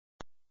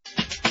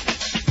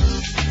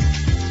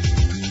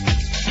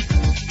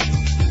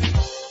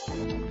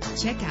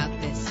Check out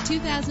this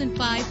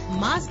 2005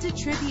 Mazda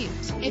Tribute.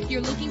 If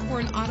you're looking for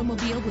an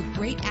automobile with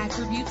great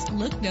attributes,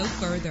 look no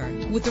further.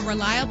 With a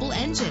reliable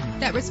engine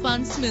that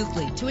responds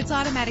smoothly to its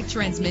automatic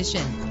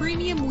transmission,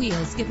 premium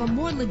wheels give a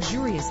more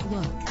luxurious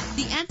look.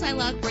 The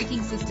anti-lock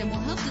braking system will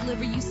help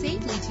deliver you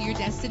safely to your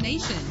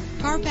destination.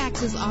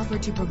 Carfax is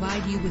offered to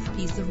provide you with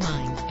peace of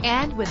mind.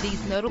 And with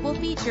these notable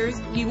features,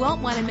 you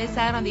won't want to miss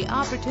out on the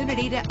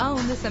opportunity to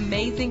own this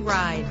amazing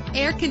ride.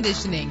 Air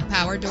conditioning,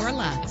 power door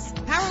locks,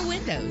 power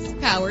windows,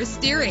 power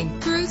steering,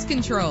 cruise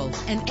control,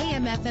 an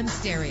AM/FM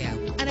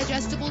stereo, an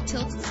adjustable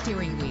tilt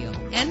steering wheel.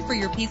 And for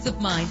your peace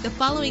of mind, the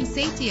following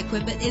safety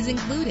equipment is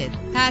included: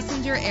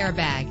 passenger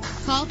airbag.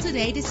 Call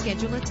today to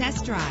schedule a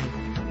test drive.